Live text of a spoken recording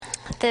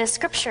The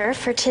scripture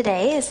for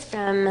today is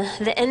from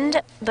the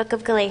end book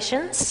of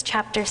Galatians,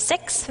 chapter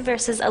 6,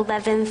 verses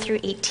 11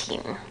 through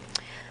 18.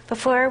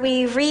 Before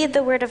we read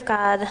the word of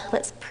God,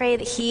 let's pray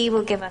that he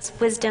will give us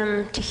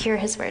wisdom to hear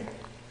his word.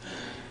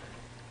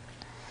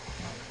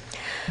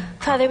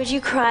 Father, would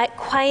you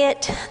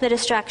quiet the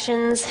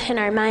distractions in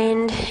our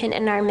mind and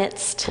in our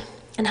midst,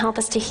 and help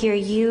us to hear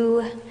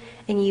you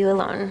and you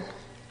alone.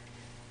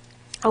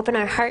 Open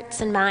our hearts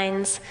and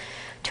minds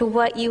to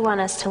what you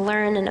want us to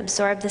learn and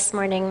absorb this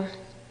morning.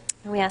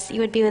 And we ask that you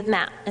would be with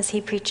Matt as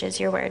he preaches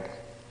your word.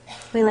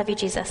 We love you,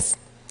 Jesus.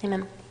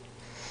 Amen.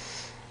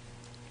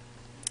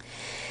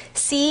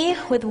 See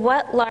with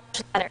what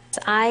large letters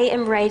I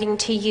am writing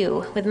to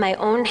you with my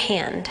own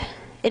hand.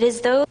 It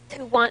is those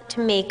who want to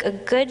make a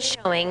good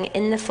showing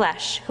in the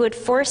flesh who would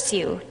force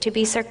you to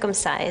be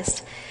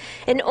circumcised,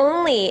 and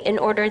only in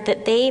order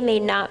that they may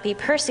not be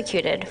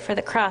persecuted for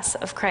the cross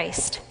of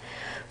Christ.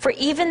 For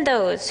even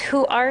those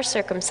who are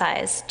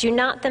circumcised do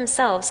not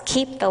themselves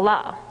keep the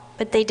law,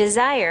 but they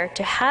desire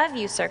to have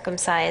you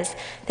circumcised,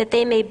 that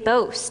they may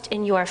boast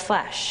in your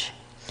flesh.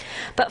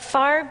 But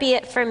far be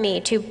it from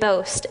me to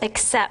boast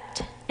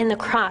except in the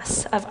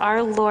cross of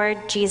our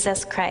Lord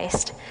Jesus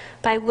Christ,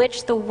 by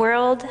which the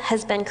world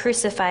has been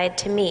crucified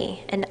to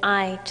me, and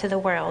I to the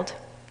world.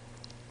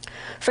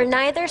 For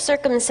neither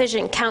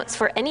circumcision counts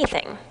for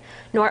anything,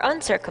 nor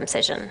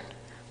uncircumcision,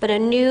 but a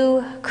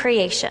new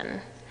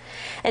creation.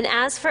 And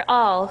as for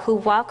all who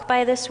walk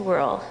by this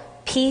rule,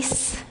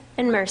 peace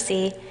and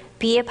mercy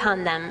be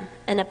upon them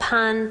and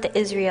upon the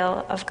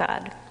Israel of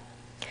God.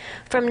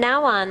 From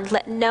now on,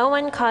 let no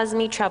one cause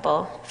me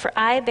trouble, for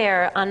I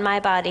bear on my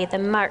body the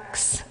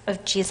marks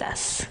of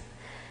Jesus.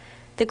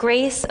 The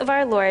grace of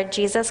our Lord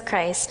Jesus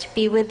Christ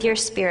be with your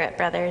spirit,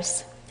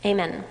 brothers.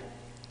 Amen.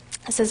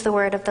 This is the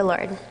word of the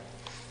Lord.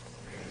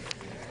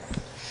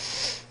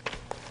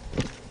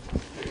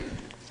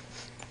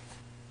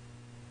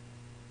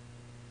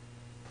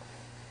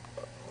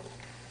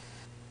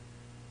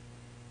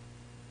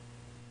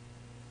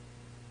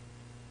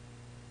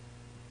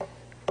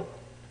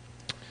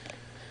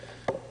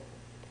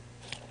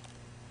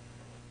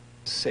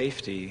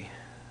 Safety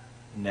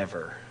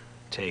never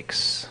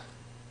takes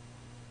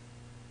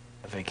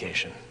a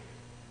vacation.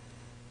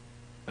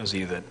 Those of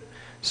you that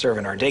serve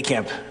in our day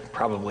camp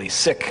probably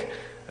sick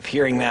of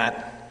hearing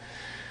that.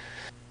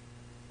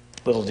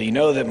 Little do you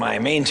know that my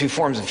main two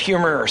forms of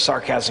humor are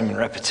sarcasm and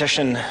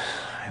repetition.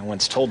 I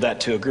once told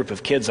that to a group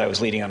of kids I was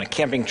leading on a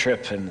camping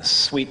trip, and the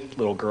sweet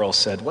little girl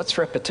said, "What's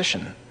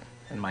repetition?"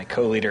 And my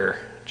co-leader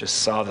just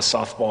saw the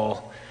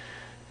softball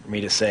for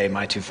me to say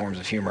my two forms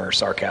of humor are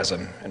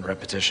sarcasm and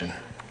repetition.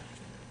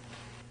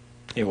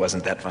 It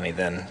wasn't that funny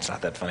then. It's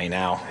not that funny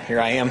now.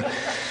 Here I am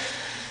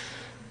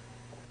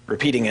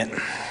repeating it.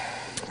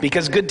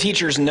 Because good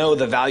teachers know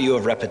the value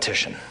of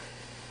repetition.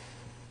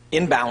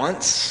 In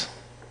balance,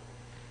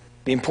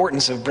 the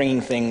importance of bringing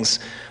things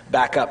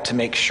back up to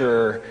make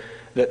sure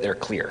that they're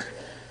clear.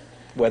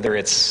 Whether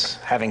it's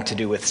having to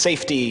do with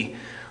safety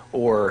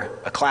or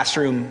a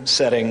classroom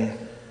setting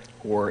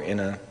or in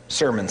a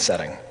sermon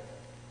setting.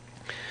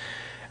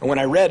 And when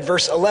I read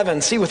verse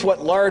 11, see with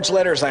what large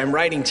letters I am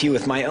writing to you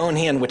with my own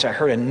hand, which I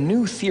heard a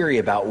new theory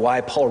about why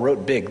Paul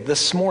wrote big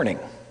this morning.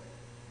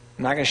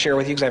 I'm not going to share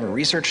with you because I haven't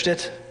researched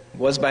it. It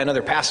was by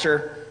another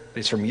pastor, but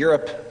he's from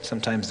Europe.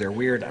 Sometimes they're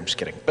weird. I'm just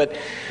kidding. But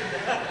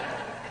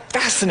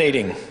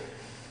fascinating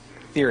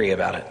theory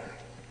about it.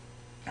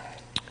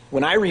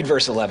 When I read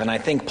verse 11, I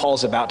think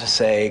Paul's about to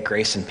say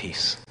grace and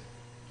peace.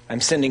 I'm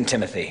sending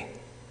Timothy.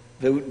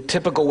 The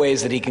typical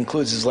ways that he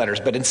concludes his letters,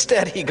 but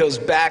instead he goes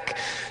back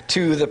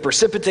to the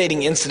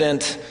precipitating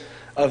incident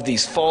of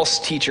these false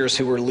teachers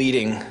who were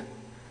leading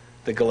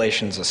the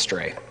Galatians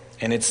astray.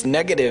 And it's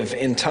negative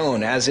in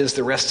tone, as is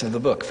the rest of the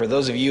book. For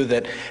those of you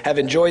that have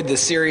enjoyed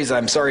this series,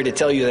 I'm sorry to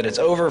tell you that it's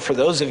over. For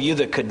those of you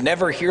that could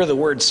never hear the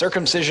word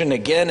circumcision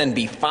again and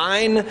be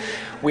fine,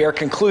 we are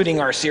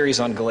concluding our series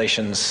on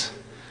Galatians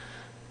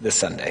this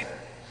Sunday.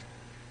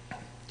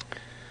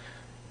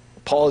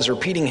 Paul is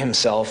repeating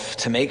himself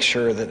to make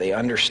sure that they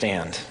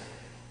understand.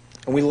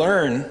 And we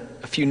learn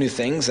a few new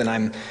things, and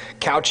I'm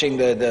couching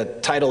the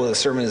title of the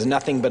sermon as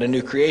Nothing But a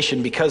New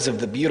Creation because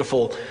of the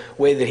beautiful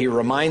way that he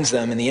reminds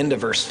them in the end of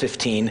verse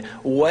 15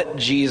 what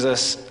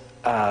Jesus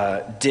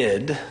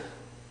did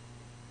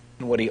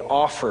and what he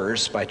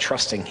offers by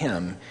trusting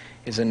him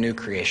is a new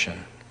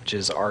creation, which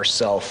is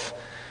ourself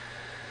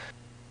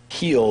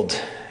healed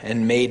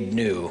and made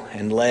new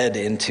and led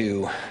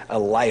into a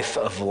life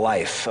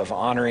of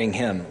honoring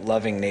him,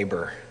 loving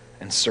neighbor,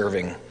 and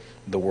serving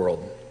the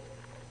world.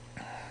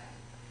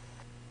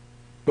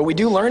 But we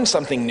do learn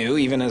something new,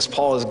 even as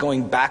Paul is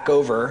going back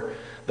over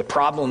the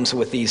problems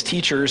with these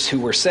teachers who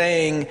were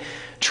saying,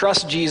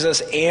 trust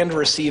Jesus and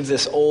receive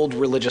this old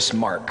religious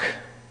mark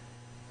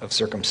of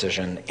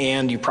circumcision,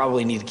 and you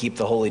probably need to keep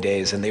the holy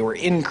days. And they were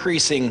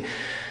increasing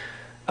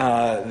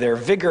their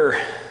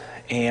vigor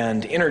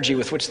and energy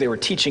with which they were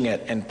teaching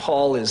it, and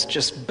Paul is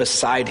just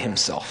beside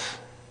himself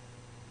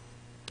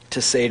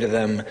to say to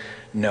them,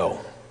 no.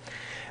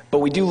 But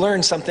we do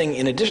learn something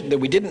in addition that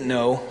we didn't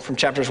know from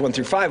chapters 1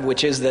 through 5,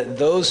 which is that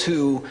those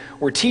who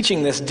were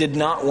teaching this did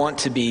not want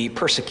to be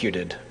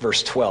persecuted,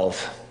 verse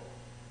 12.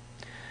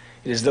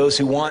 It is those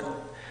who want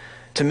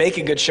to make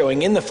a good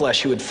showing in the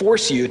flesh who would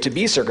force you to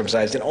be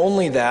circumcised, and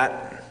only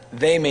that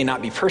they may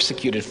not be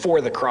persecuted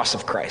for the cross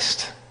of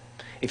Christ.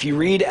 If you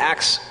read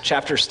Acts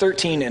chapters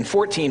 13 and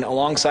 14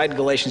 alongside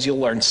Galatians, you'll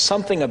learn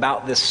something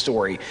about this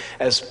story,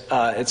 as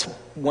it's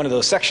one of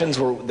those sections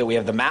that we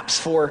have the maps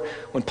for,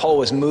 when Paul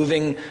was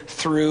moving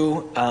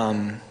through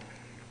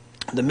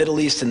the Middle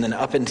East and then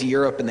up into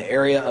Europe in the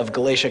area of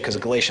Galatia, because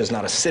Galatia is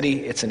not a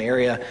city, it's an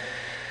area.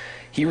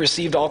 He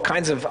received all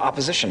kinds of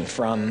opposition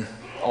from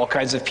all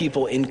kinds of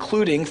people,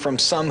 including from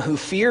some who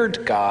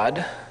feared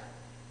God,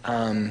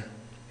 that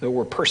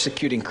were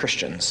persecuting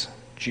Christians,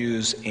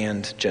 Jews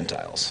and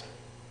Gentiles.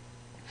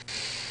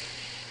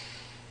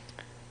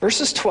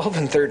 Verses 12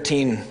 and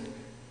 13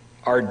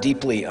 are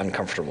deeply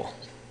uncomfortable.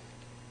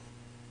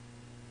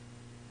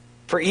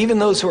 For even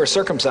those who are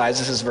circumcised,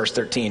 this is verse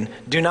 13,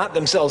 do not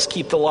themselves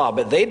keep the law,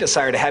 but they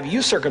desire to have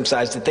you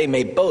circumcised that they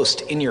may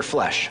boast in your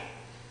flesh.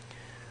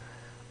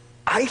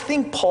 I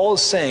think Paul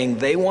is saying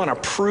they want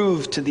to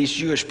prove to these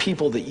Jewish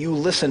people that you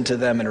listened to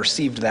them and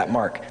received that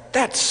mark.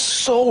 That's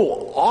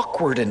so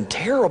awkward and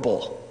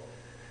terrible.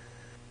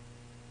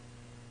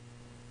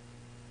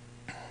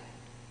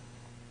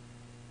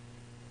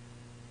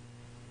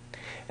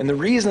 And the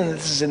reason that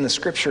this is in the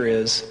scripture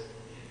is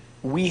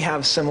we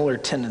have similar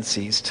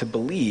tendencies to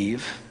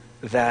believe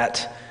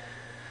that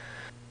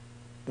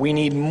we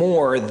need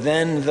more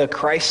than the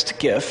Christ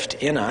gift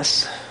in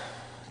us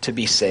to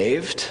be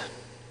saved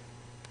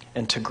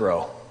and to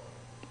grow.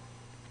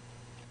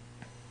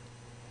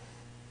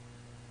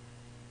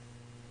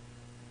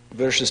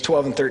 Verses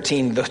 12 and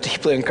 13, though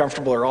deeply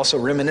uncomfortable, are also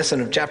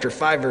reminiscent of chapter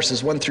 5,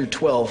 verses 1 through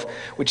 12,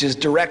 which is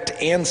direct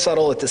and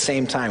subtle at the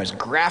same time. It's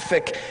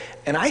graphic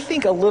and I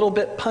think a little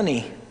bit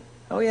punny.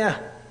 Oh yeah,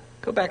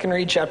 go back and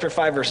read chapter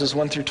 5, verses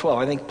 1 through 12.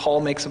 I think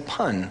Paul makes a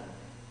pun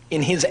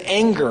in his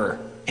anger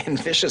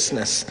and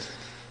viciousness.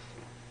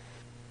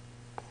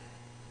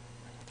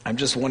 I'm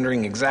just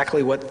wondering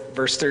exactly what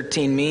verse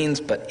 13 means,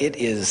 but it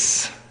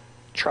is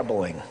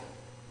troubling.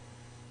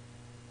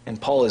 And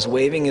Paul is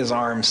waving his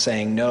arms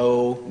saying,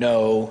 no,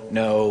 no,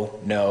 no,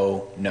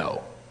 no,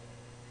 no.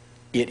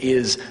 It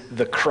is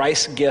the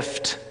Christ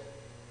gift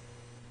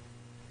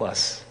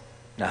plus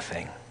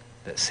nothing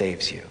that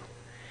saves you.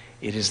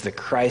 It is the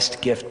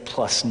Christ gift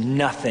plus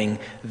nothing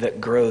that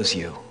grows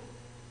you.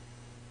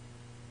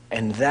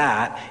 And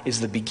that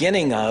is the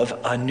beginning of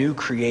a new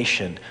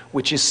creation,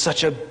 which is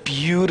such a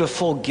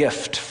beautiful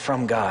gift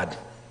from God.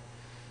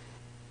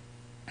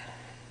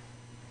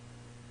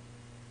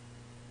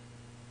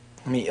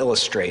 Let me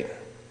illustrate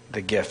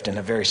the gift in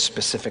a very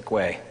specific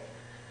way.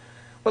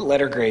 What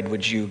letter grade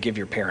would you give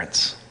your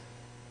parents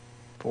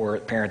for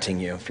parenting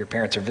you? If your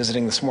parents are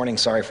visiting this morning,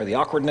 sorry for the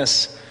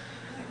awkwardness.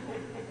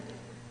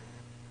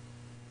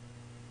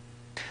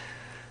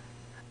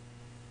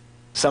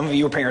 Some of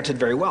you were parented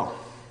very well.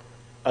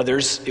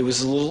 Others, it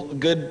was a little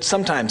good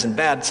sometimes and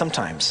bad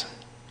sometimes.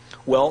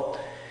 Well,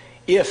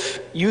 if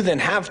you then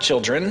have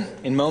children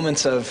in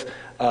moments of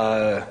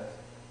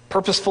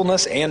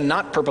purposefulness and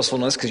not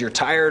purposefulness because you're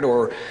tired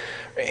or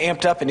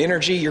amped up in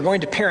energy, you're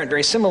going to parent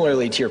very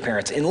similarly to your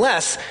parents.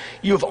 Unless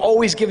you have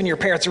always given your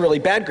parents a really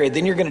bad grade,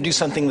 then you're going to do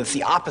something that's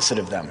the opposite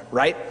of them,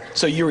 right?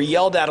 So you were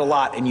yelled at a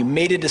lot and you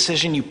made a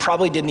decision, you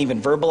probably didn't even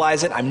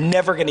verbalize it. I'm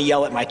never going to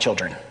yell at my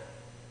children.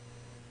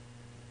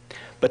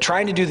 But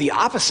trying to do the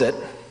opposite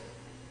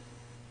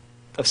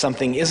of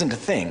something isn't a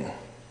thing.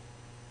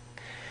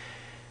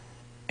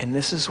 And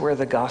this is where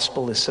the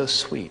gospel is so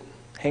sweet.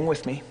 Hang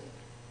with me.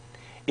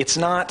 It's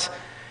not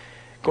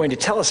going to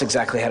tell us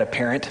exactly how to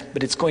parent,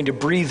 but it's going to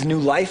breathe new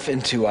life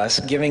into us,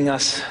 giving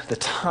us the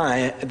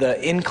time,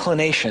 the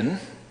inclination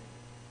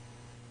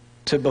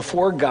to,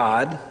 before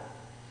God,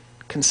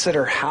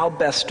 consider how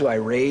best do I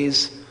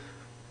raise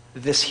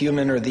this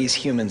human or these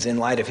humans in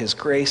light of his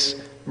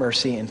grace,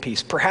 mercy, and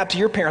peace. Perhaps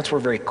your parents were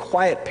very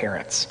quiet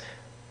parents,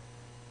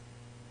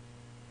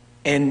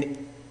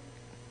 and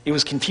it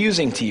was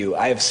confusing to you.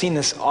 I have seen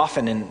this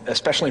often,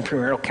 especially in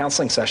premarital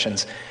counseling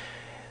sessions.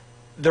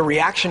 The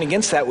reaction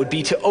against that would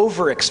be to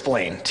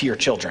over-explain to your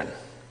children,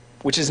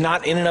 which is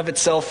not in and of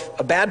itself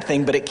a bad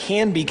thing, but it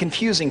can be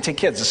confusing to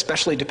kids,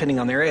 especially depending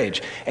on their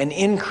age. And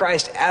in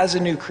Christ, as a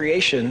new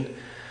creation,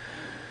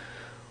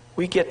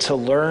 we get to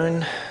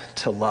learn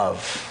to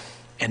love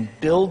and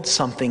build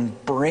something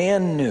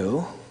brand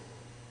new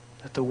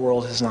that the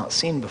world has not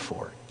seen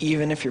before.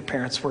 Even if your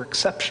parents were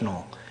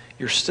exceptional,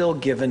 you're still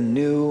given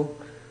new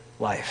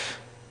life.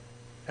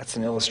 That's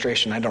an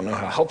illustration. I don't know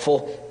how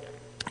helpful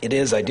it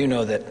is. I do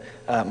know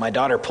that my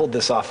daughter pulled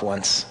this off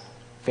once.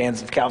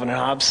 Fans of Calvin and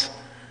Hobbes?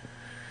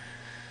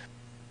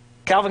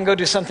 Calvin, go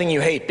do something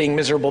you hate. Being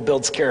miserable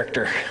builds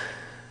character.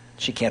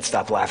 She can't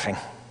stop laughing.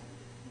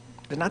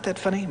 Is it not that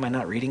funny? Am I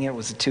not reading it?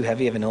 Was it too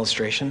heavy of an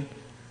illustration?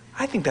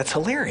 I think that's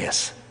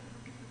hilarious.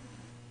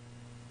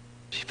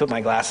 She put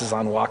my glasses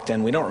on, walked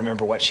in. We don't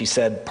remember what she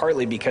said,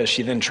 partly because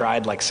she then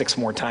tried like 6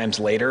 more times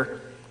later.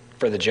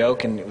 for the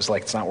joke, and it was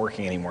like, it's not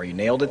working anymore. You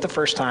nailed it the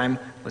first time.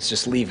 Let's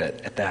just leave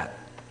it at that.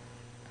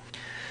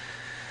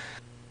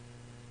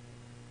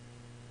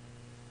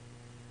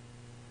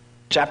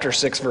 Chapter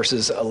 6,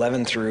 verses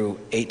 11 through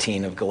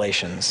 18 of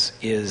Galatians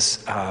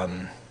is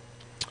a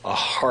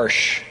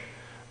harsh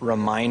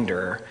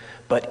reminder,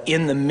 but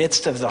in the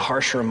midst of the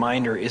harsh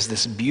reminder is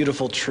this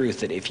beautiful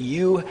truth that if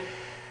you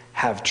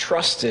have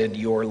trusted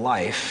your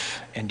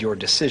life and your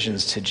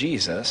decisions to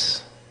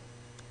Jesus,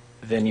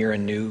 then you're a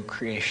new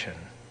creation.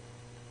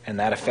 And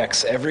that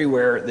affects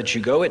everywhere that you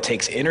go. It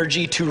takes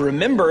energy to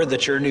remember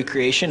that you're a new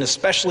creation,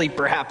 especially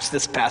perhaps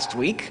this past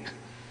week.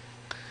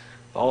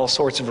 All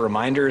sorts of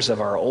reminders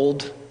of our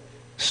old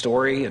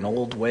story and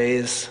old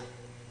ways,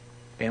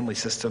 family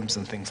systems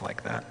and things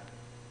like that.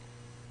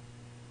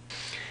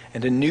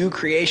 And a new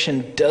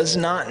creation does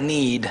not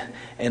need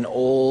an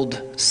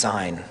old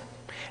sign.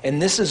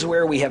 And this is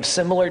where we have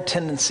similar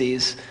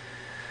tendencies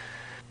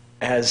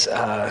as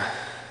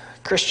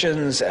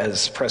Christians,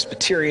 as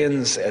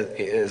Presbyterians,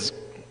 as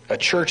a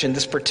church in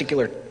this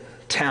particular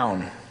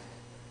town.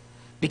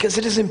 Because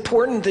it is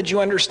important that you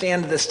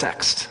understand this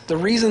text. The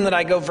reason that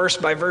I go verse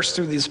by verse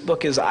through this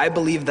book is I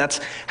believe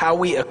that's how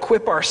we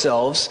equip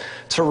ourselves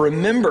to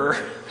remember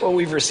what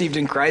we've received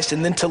in Christ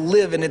and then to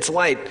live in its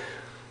light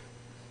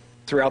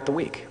throughout the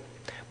week.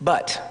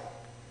 But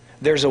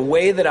there's a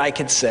way that I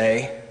could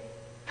say,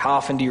 how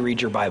often do you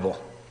read your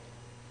Bible?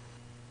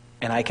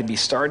 And I could be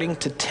starting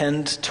to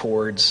tend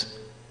towards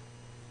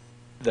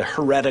the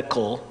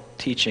heretical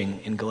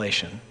teaching in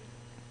Galatia.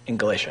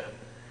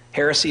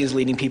 Heresy is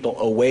leading people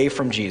away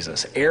from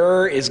Jesus.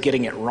 Error is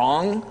getting it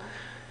wrong.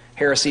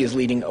 Heresy is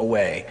leading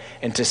away.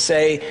 And to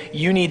say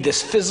you need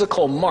this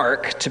physical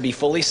mark to be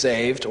fully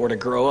saved or to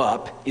grow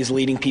up is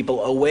leading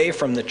people away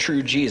from the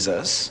true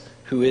Jesus,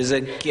 who is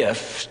a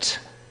gift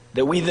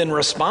that we then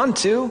respond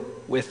to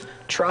with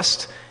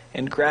trust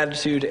and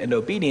gratitude and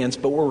obedience,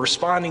 but we're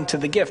responding to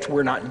the gift.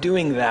 We're not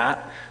doing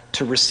that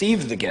to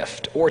receive the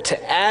gift or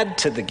to add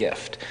to the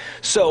gift.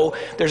 So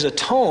there's a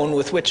tone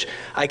with which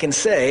I can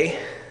say,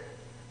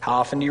 how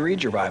often do you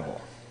read your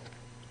Bible?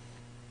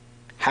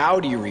 How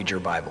do you read your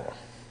Bible?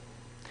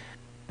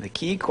 The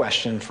key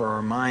question for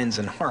our minds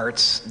and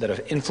hearts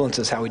that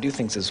influences how we do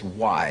things is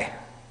why.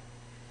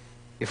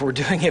 If we're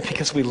doing it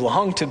because we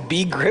long to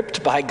be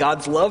gripped by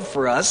God's love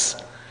for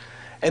us,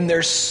 and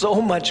there's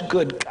so much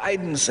good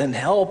guidance and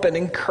help and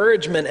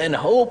encouragement and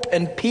hope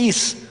and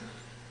peace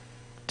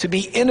to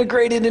be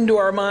integrated into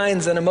our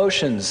minds and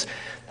emotions,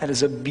 that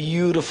is a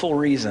beautiful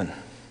reason.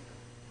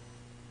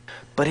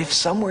 But if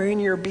somewhere in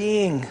your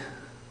being,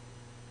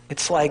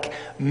 it's like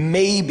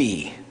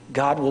maybe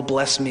God will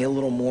bless me a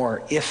little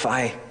more if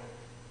I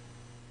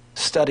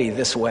study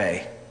this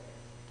way,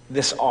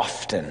 this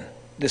often,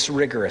 this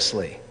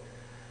rigorously,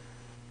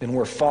 then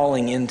we're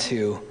falling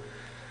into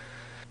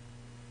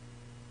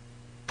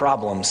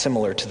problems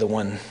similar to the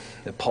one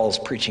that Paul's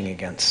preaching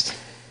against.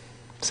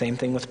 Same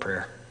thing with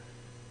prayer.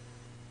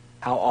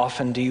 How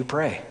often do you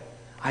pray?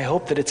 I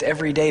hope that it's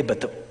every day,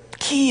 but the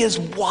key is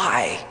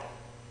why.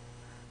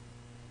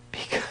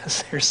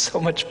 Because there's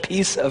so much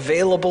peace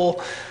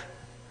available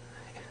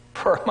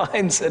for our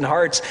minds and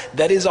hearts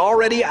that is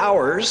already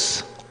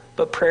ours,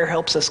 but prayer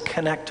helps us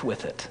connect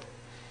with it.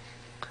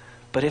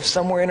 But if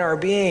somewhere in our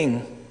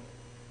being,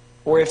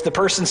 or if the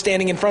person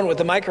standing in front with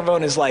the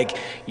microphone is like,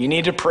 you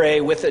need to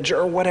pray with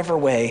or whatever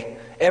way,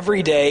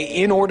 every day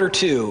in order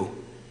to,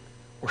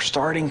 we're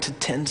starting to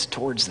tend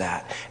towards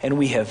that. And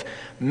we have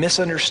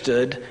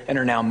misunderstood and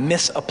are now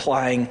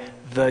misapplying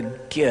the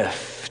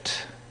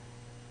gift,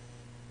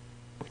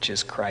 which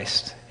is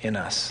Christ in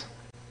us.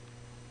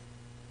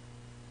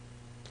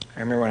 I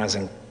remember when I was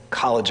in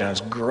college and I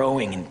was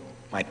growing in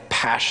my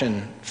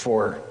passion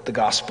for the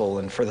gospel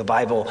and for the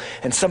Bible,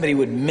 and somebody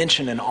would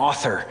mention an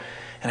author,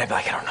 and I'd be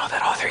like, I don't know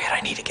that author yet. I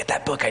need to get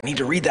that book. I need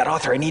to read that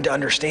author. I need to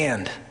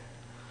understand.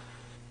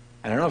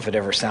 I don't know if it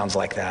ever sounds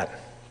like that.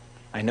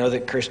 I know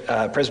that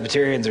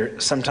Presbyterians are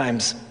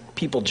sometimes,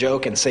 people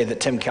joke and say that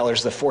Tim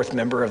Keller's the fourth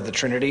member of the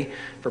Trinity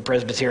for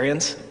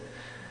Presbyterians.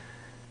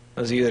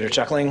 Those of you that are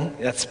chuckling,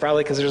 that's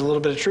probably because there's a little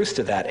bit of truth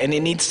to that. And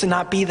it needs to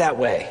not be that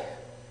way.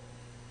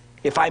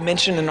 If I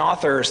mention an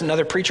author or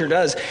another preacher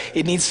does,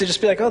 it needs to just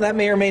be like, oh, that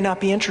may or may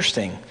not be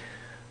interesting,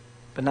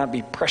 but not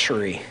be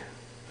pressury.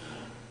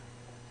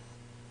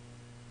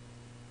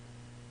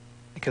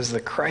 Because the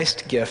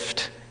Christ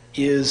gift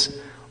is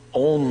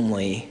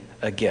only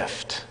a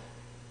gift.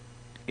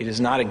 It is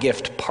not a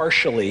gift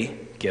partially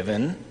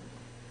given,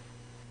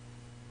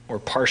 or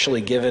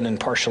partially given and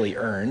partially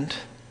earned.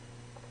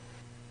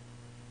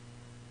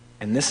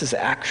 And this is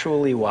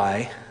actually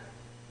why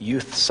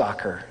youth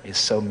soccer is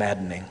so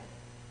maddening,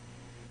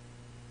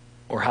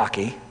 or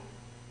hockey,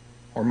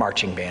 or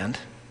marching band,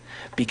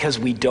 because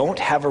we don't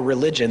have a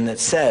religion that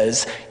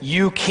says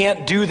you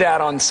can't do that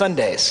on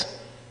Sundays.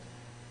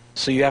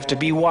 So you have to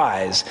be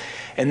wise.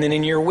 And then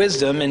in your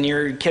wisdom, and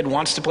your kid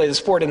wants to play the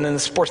sport, and then the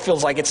sport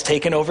feels like it's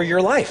taken over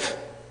your life.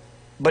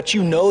 But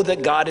you know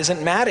that God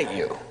isn't mad at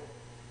you.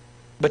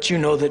 But you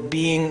know that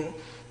being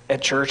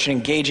at church and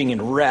engaging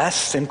in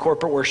rest and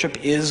corporate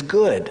worship is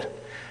good.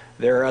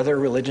 There are other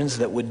religions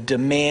that would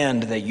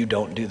demand that you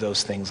don't do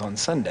those things on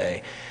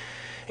Sunday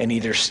and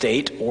either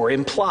state or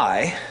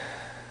imply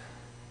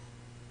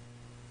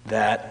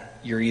that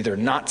you're either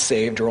not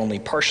saved or only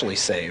partially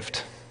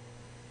saved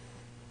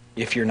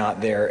if you're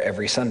not there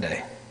every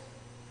Sunday. I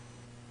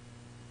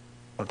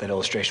thought that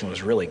illustration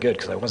was really good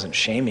because I wasn't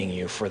shaming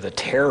you for the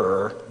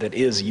terror that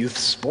is youth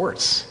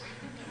sports.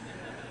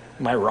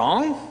 Am I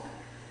wrong?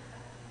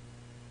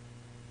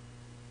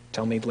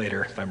 Tell me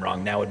later if I'm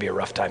wrong. Now would be a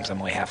rough time because I'm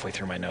only halfway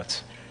through my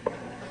notes.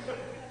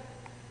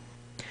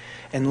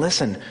 And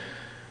listen,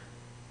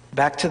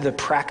 back to the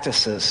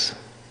practices.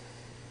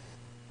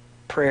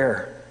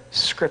 Prayer,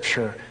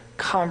 scripture,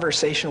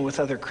 conversation with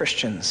other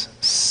Christians,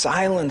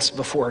 silence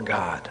before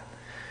God.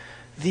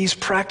 These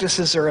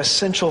practices are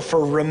essential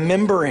for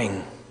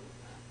remembering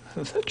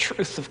the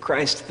truth of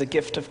Christ, the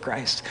gift of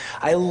Christ.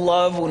 I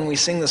love when we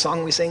sing the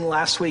song we sang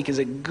last week. Is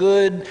it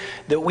good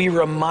that we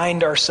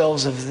remind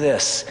ourselves of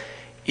this?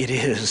 It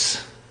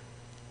is.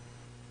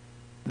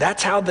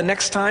 That's how the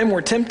next time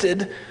we're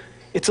tempted,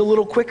 it's a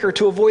little quicker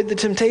to avoid the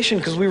temptation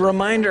because we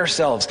remind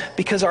ourselves,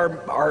 because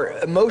our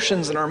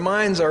emotions and our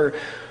minds are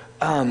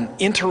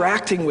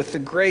interacting with the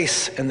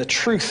grace and the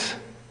truth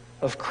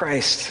of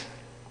Christ.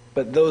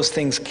 But those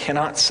things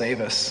cannot save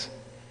us.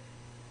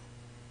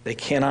 They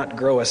cannot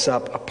grow us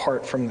up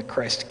apart from the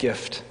Christ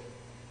gift.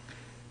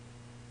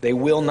 They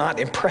will not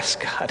impress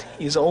God.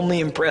 He's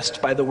only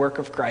impressed by the work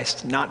of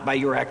Christ, not by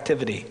your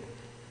activity.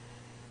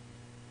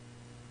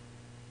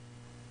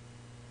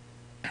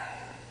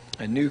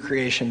 A new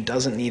creation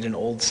doesn't need an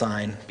old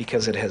sign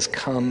because it has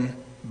come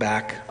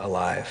back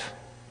alive.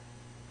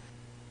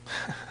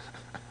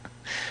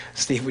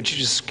 Steve, would you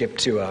just skip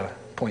to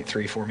point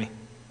 3 for me?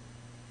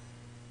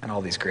 And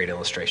all these great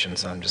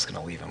illustrations, I'm just going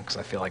to leave them because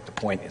I feel like the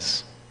point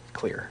is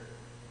clear.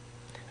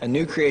 A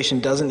new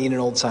creation doesn't need an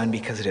old sign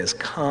because it has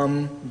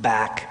come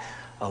back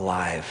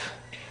alive.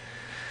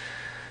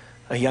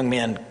 A young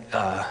man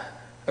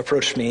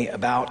approached me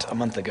about a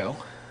month ago,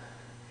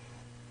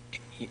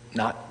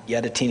 not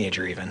yet a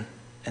teenager even,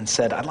 and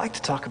said, "I'd like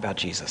to talk about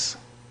Jesus."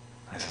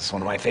 I said, "It's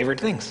one of my favorite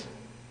things."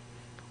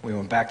 We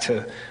went back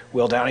to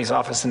Will Downey's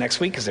office the next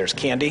week because there's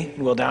candy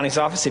in Will Downey's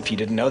office. If you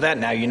didn't know that,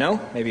 now you know.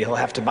 Maybe he'll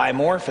have to buy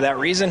more for that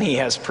reason. He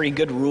has pretty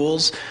good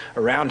rules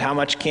around how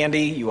much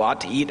candy you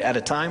ought to eat at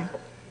a time.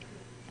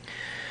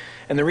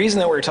 And the reason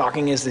that we're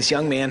talking is this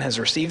young man has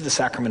received the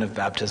sacrament of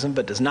baptism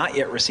but does not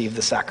yet receive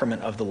the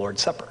sacrament of the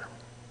Lord's Supper.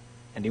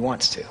 And he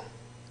wants to.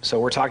 So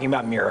we're talking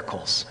about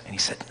miracles. And he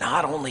said,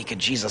 not only could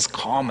Jesus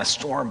calm a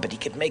storm, but he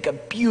could make a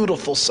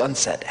beautiful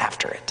sunset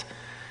after it.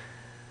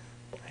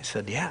 I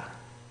said, yeah.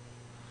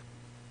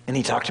 And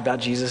he talked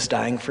about Jesus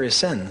dying for his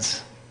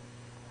sins.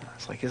 I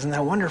was like, isn't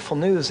that wonderful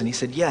news? And he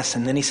said, yes.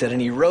 And then he said, and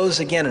he rose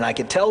again. And I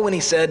could tell when he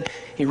said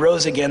he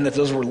rose again that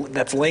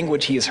that's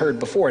language he has heard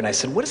before. And I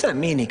said, what does that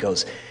mean? He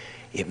goes,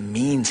 it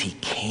means he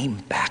came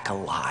back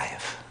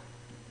alive.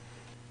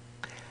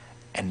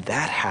 And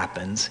that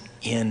happens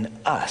in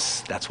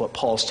us. That's what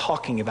Paul's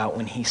talking about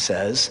when he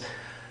says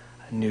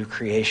a new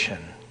creation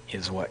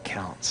is what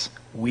counts.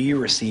 We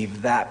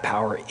receive that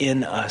power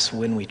in us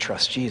when we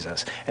trust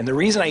Jesus. And the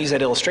reason I use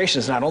that illustration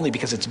is not only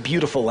because it's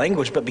beautiful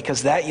language, but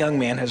because that young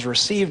man has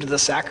received the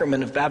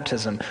sacrament of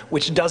baptism,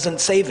 which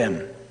doesn't save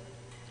him.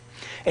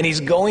 And he's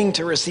going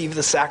to receive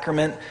the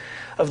sacrament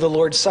of the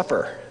Lord's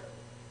Supper,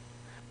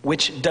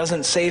 which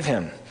doesn't save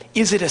him.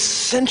 Is it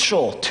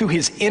essential to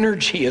his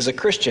energy as a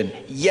Christian?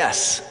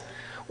 Yes.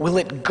 Will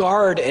it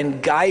guard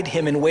and guide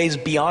him in ways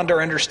beyond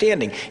our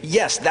understanding?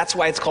 Yes, that's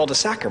why it's called a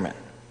sacrament.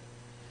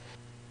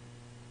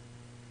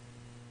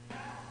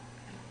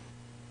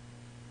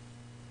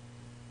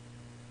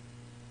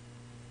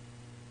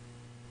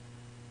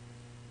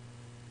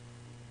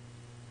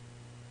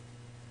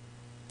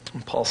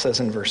 And Paul says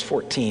in verse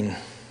 14,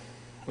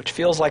 which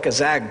feels like a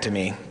zag to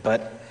me,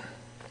 but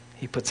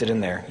he puts it in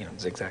there,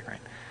 zigzag, right?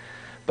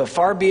 But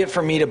far be it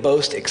from me to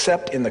boast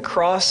except in the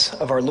cross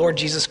of our Lord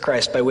Jesus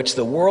Christ, by which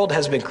the world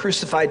has been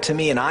crucified to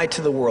me and I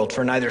to the world.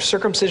 For neither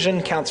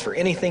circumcision counts for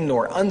anything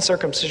nor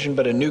uncircumcision,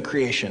 but a new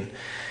creation.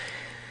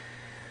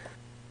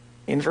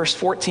 In verse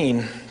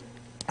 14,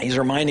 he's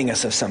reminding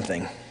us of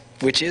something,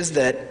 which is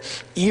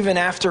that even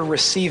after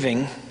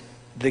receiving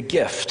the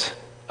gift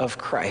of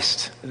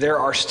Christ, there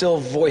are still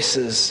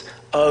voices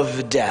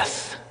of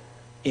death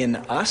in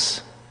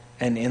us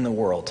and in the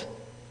world.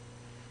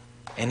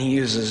 And he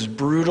uses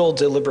brutal,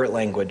 deliberate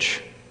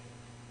language.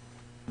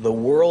 The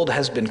world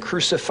has been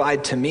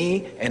crucified to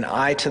me, and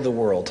I to the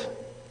world.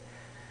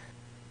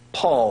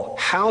 Paul,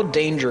 how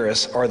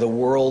dangerous are the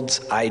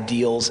world's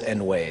ideals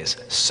and ways?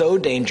 So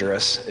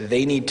dangerous,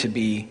 they need to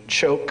be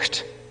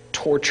choked,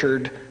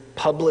 tortured,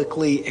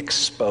 publicly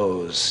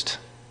exposed.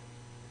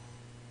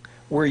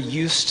 We're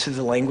used to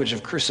the language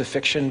of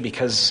crucifixion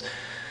because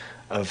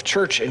of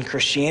church and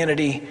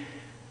Christianity.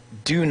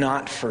 Do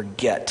not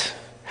forget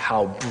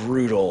how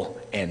brutal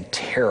and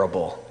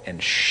terrible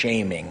and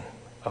shaming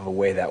of a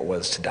way that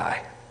was to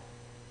die.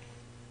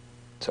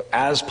 So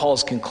as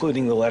Paul's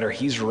concluding the letter,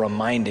 he's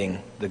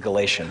reminding the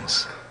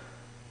Galatians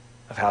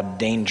of how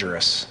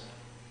dangerous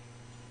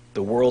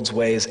the world's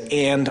ways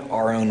and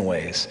our own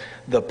ways.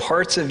 The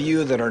parts of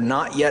you that are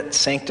not yet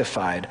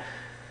sanctified.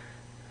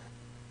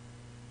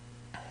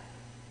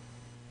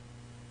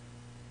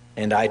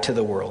 And I to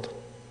the world,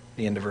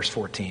 the end of verse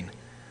 14,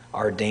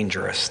 are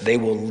dangerous. They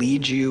will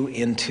lead you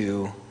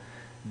into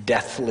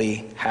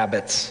deathly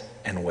habits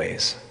and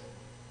ways.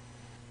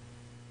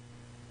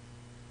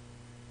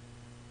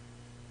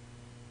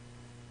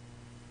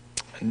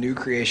 A new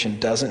creation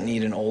doesn't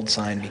need an old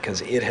sign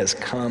because it has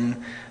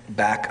come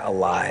back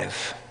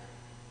alive.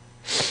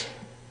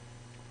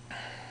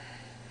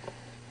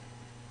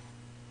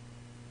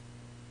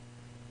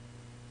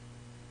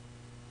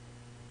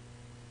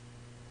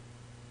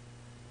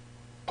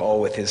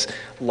 Paul, with his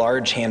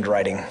large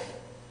handwriting,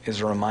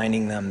 is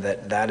reminding them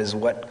that that is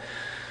what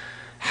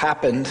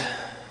happened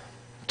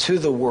to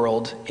the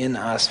world in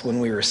us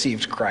when we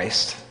received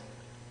Christ,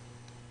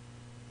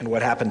 and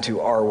what happened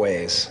to our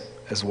ways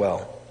as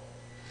well.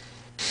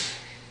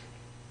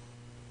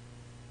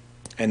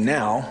 And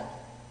now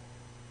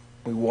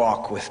we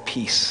walk with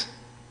peace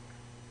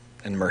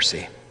and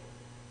mercy.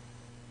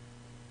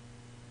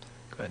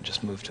 Go ahead and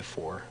just move to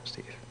 4,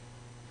 Steve.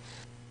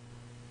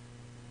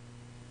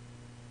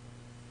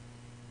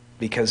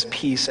 Because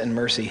peace and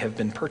mercy have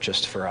been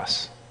purchased for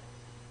us.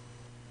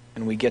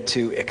 And we get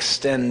to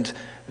extend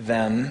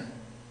them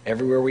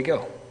everywhere we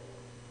go.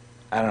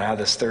 I don't know how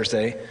this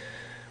Thursday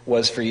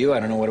was for you.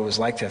 I don't know what it was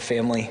like to have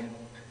family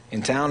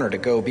in town, or to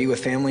go be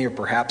with family, or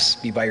perhaps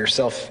be by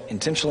yourself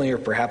intentionally, or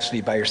perhaps be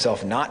by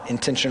yourself not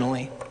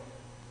intentionally.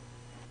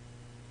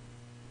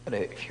 But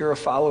if you're a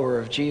follower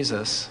of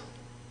Jesus,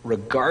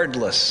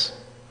 regardless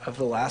of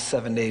the last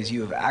 7 days,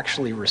 you have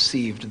actually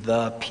received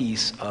the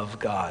peace of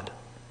God.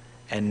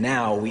 And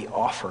now we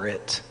offer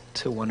it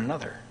to one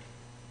another.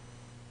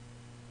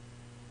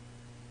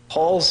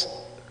 Paul's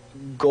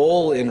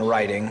goal in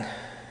writing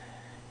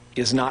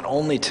is not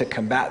only to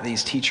combat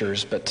these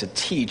teachers, but to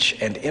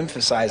teach and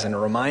emphasize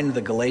and remind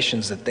the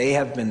Galatians that they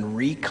have been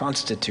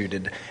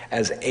reconstituted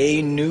as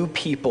a new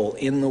people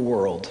in the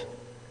world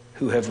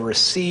who have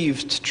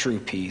received true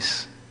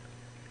peace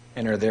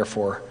and are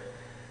therefore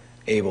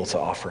able to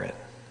offer it.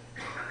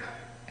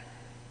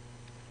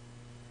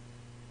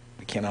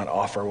 We cannot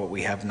offer what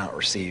we have not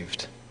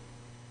received.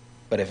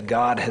 But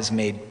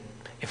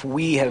if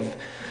we have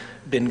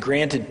been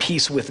granted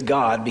peace with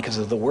God because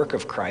of the work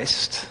of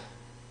Christ,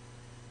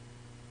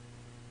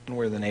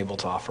 we're then able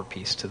to offer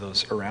peace to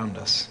those around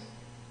us.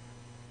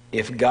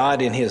 If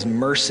God in his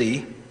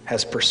mercy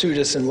has pursued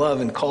us in love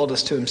and called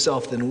us to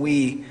himself, then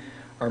we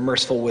are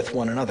merciful with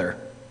one another.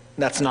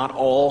 That's not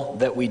all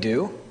that we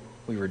do.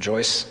 We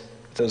rejoice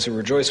with those who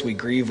rejoice. We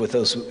grieve with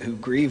those who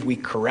grieve. We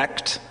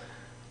correct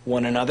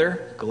one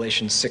another,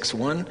 Galatians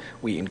 6:1.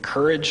 We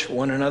encourage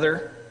one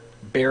another,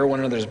 bear one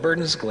another's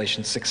burdens,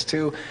 Galatians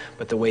 6:2.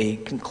 But the way he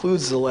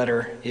concludes the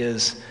letter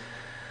is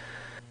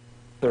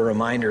the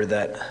reminder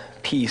that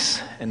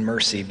peace and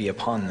mercy be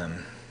upon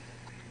them.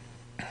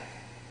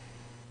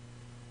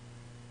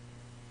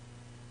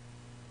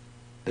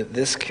 That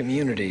this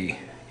community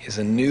is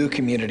a new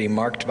community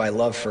marked by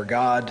love for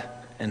God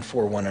and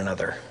for one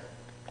another.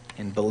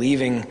 In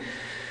believing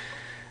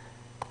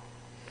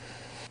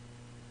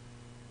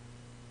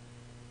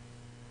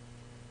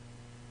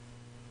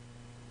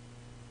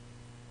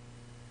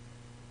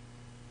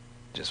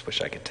just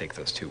wish I could take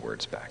those 2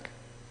 words back,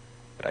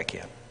 but I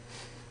can't.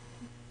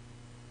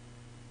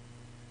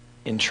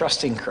 In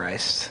trusting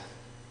Christ,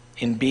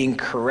 in being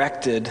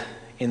corrected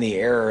in the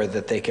error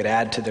that they could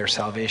add to their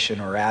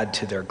salvation or add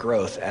to their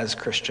growth as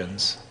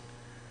Christians,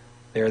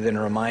 they are then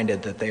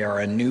reminded that they are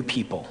a new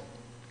people,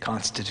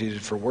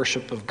 constituted for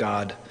worship of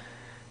God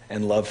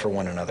and love for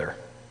one another.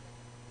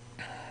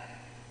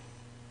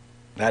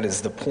 That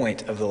is the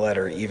point of the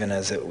letter, even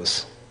as it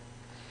was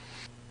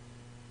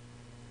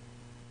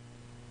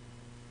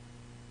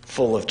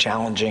full of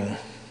challenging,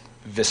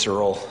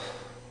 visceral,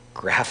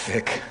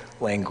 graphic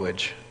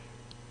language.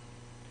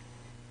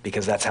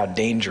 Because that's how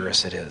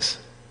dangerous it is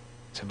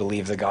to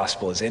believe the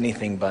gospel is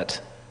anything but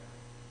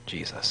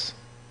Jesus,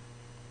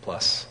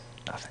 plus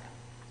nothing.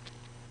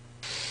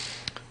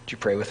 Would you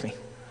pray with me?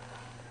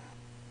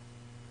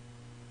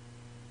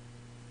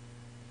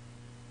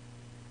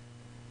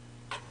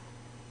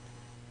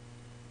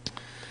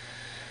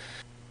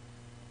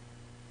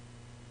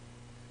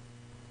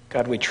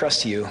 God, we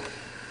trust you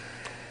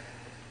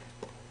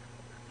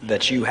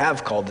that you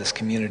have called this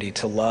community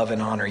to love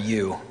and honor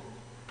you,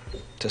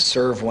 to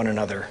serve one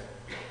another,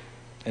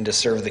 and to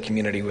serve the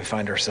community we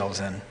find ourselves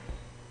in.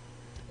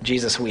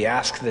 Jesus, we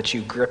ask that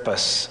you grip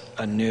us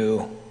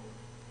anew,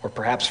 or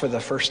perhaps for the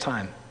first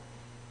time,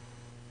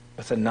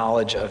 with the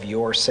knowledge of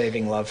your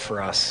saving love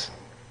for us.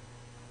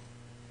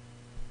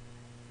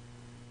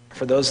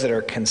 For those that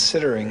are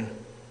considering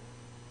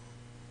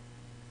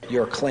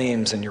your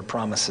claims and your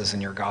promises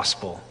and your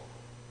gospel,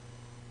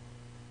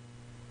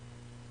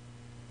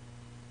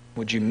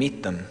 would you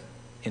meet them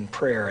in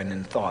prayer and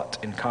in thought,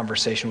 in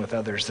conversation with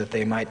others, that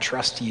they might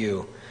trust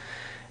you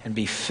and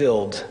be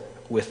filled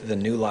with the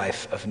new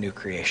life of new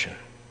creation.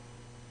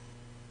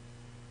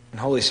 And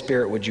Holy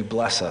Spirit, would you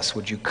bless us?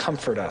 Would you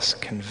comfort us,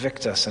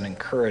 convict us, and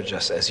encourage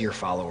us as your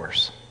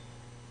followers?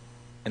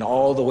 In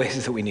all the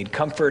ways that we need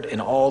comfort, in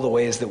all the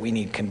ways that we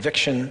need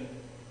conviction.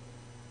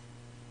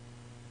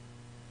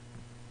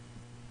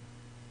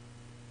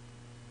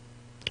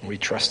 We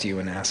trust you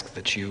and ask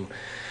that you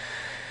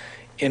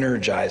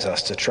energize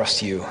us to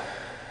trust you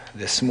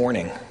this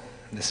morning,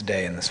 this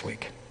day, and this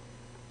week.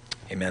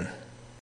 Amen.